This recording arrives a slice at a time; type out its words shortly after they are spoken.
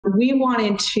we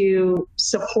wanted to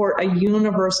support a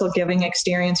universal giving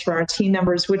experience for our team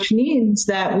members, which means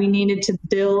that we needed to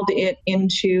build it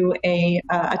into a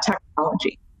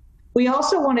technology. We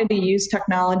also wanted to use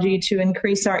technology to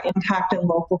increase our impact in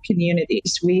local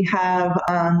communities. We have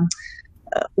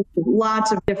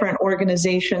lots of different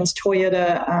organizations,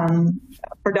 Toyota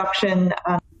production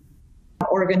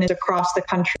organizations across the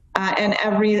country, and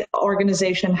every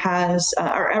organization has,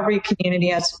 or every community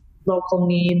has local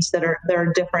needs that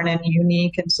are different and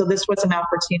unique. And so this was an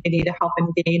opportunity to help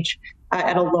engage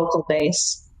at a local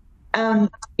base.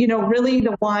 Really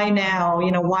the why now,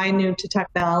 why new to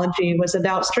technology was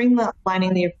about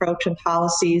streamlining the approach and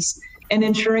policies and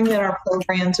ensuring that our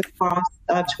programs across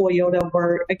Toyota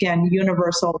were, again,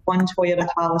 universal, one Toyota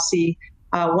policy,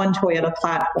 one Toyota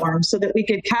platform, so that we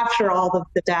could capture all of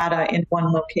the data in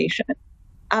one location.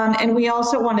 And we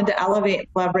also wanted to elevate and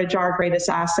leverage our greatest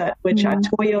asset, which at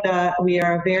Toyota, we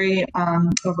are very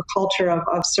of a culture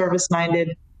of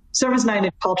service-minded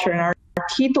culture, and our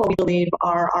people, we believe,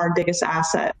 are our biggest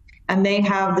asset. And they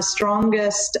have the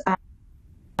strongest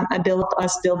ability to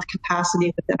build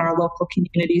capacity within our local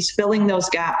communities, filling those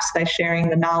gaps by sharing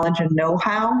the knowledge and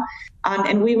know-how.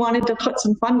 And we wanted to put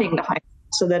some funding behind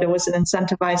it so that it was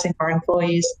incentivizing our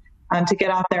employees to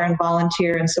get out there and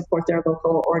volunteer and support their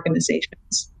local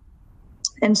organizations.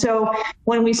 And so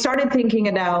when we started thinking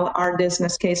about our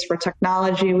business case for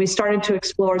technology, we started to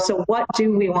explore, so what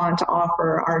do we want to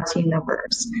offer our team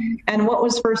members? And what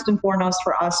was first and foremost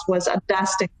for us was a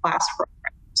best-in-class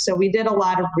program. So we did a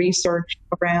lot of research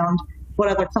around what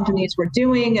other companies were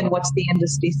doing and what's the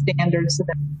industry standard, so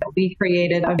that we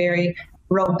created a very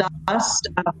robust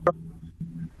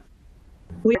program.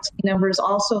 We have team members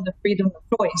also the freedom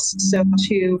of choice, so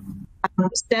to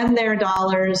spend their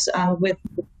dollars with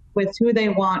who they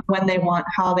want, when they want,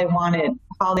 how they wanted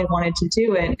to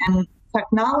do it. And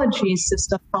technology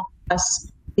system helped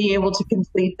us be able to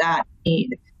complete that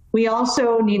need. We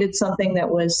also needed something that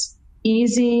was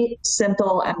easy,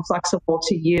 simple, and flexible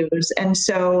to use. And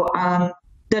so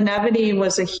Benevity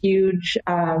was a huge,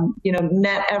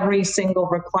 met every single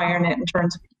requirement in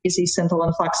terms of easy, simple,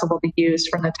 and flexible to use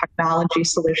from the technology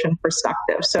solution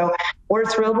perspective. So we're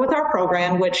thrilled with our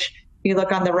program, which if you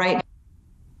look on the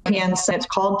right-hand side, it's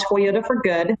called Toyota for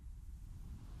Good.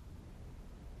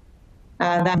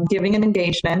 That giving and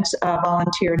engagement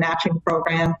volunteer matching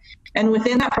program. And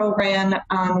within that program,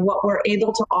 what we're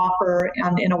able to offer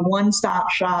in a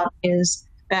one-stop shop is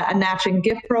a matching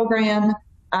gift program.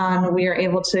 We are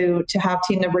able to have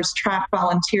team members track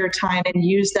volunteer time and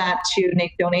use that to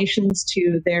make donations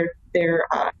to their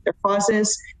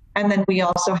causes. And then we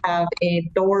also have a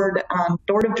board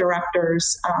of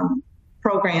directors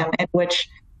program in which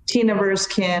team members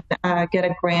can get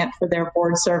a grant for their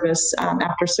board service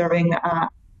after serving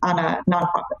on a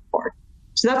nonprofit board.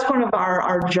 So that's part of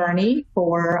our journey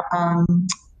for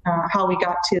how we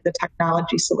got to the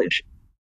technology solution.